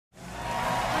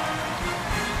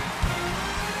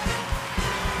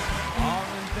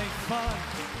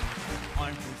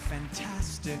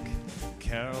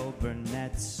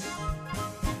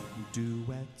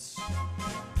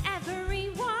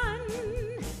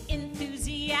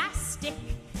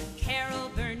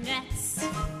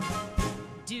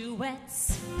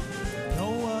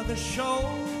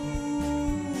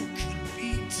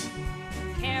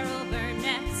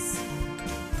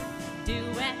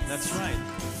That's right.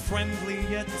 Friendly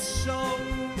yet so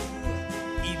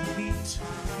elite.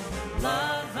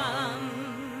 Love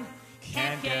 'em,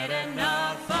 can't get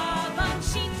enough of 'em.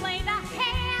 She played the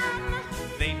ham.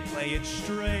 They play it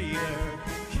straighter.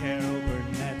 Carol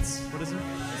Burnett's, what is it?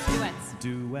 Duets.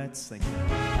 Duets, thank you.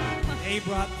 They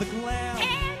brought the glam.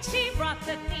 And she brought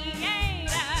the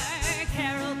theater.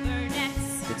 Carol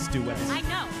Burnett's. It's Duets. I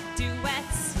know,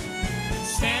 Duets.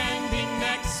 Standing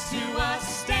next to a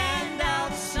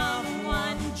standout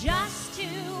someone just to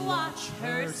watch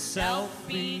herself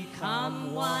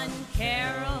become one.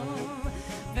 Carol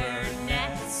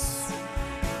Burnett's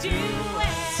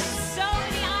Duets. So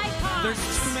many icons. There's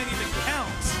too many to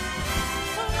count.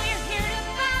 We're here to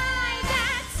buy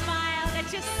that smile that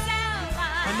you sell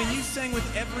us. I mean, you sang with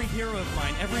every hero of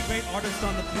mine, every great artist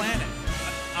on the planet.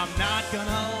 I'm not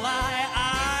gonna lie,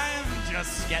 I'm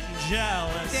just getting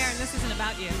jealous. Darren, this isn't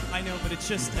about you. I know, but it's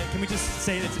just, can we just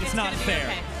say that it's not gonna be fair?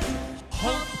 okay.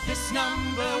 Hope this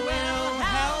number will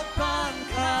help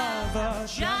uncover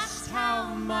just how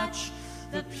much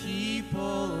the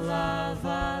people love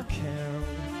a Carol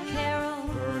Carol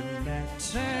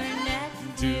Burnett. Burnett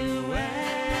Duet.